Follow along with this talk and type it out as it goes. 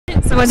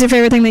So what's your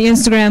favorite thing that you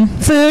Instagram?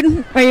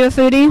 Food? Are you a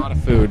foodie? A lot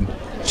of food.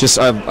 Just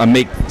I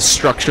make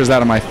structures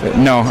out of my food.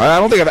 No, I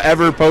don't think I've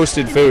ever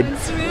posted food.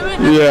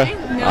 Yeah,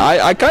 no.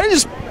 I kind of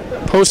just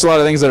post a lot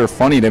of things that are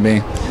funny to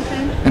me,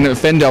 and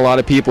offend a lot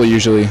of people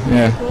usually.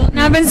 Yeah. Cool.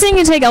 Now I've been seeing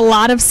you take a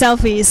lot of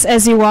selfies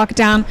as you walk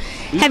down.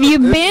 Have you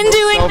been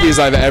doing selfies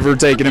I've ever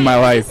taken in my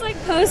life? It's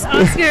like post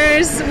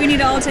Oscars, we need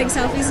to all take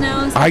selfies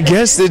now. I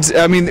guess it's.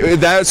 I mean,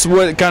 that's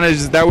what kind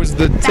of that was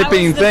the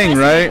tipping thing,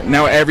 right?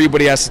 Now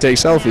everybody has to take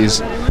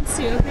selfies.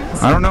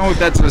 I don't know if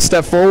that's a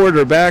step forward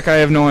or back. I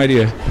have no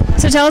idea.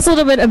 So tell us a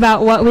little bit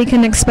about what we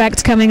can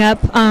expect coming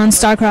up on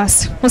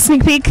Starcrossed. We'll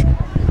sneak peek.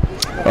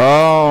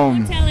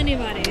 Don't tell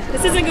anybody.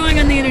 This isn't going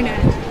on the internet.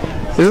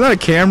 Isn't that a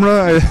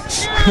camera?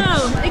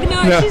 No,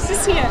 ignore it. She's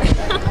just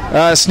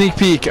here. Sneak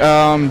peek.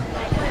 Not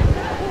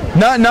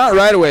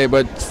right away,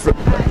 but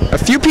a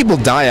few people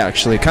die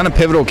actually. Kind of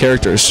pivotal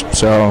characters.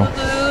 So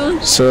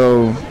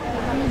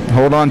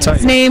hold on tight.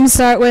 His names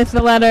start with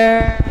the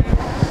letter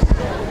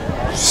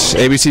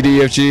A, B, C, D,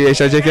 E, F, G,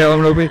 H, I, J, K, L,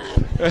 M, N, O, P.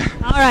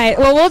 All right.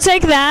 Well, we'll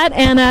take that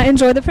and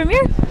enjoy the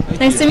premiere.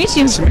 Nice to meet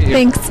you. Nice to meet you.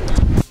 Thanks.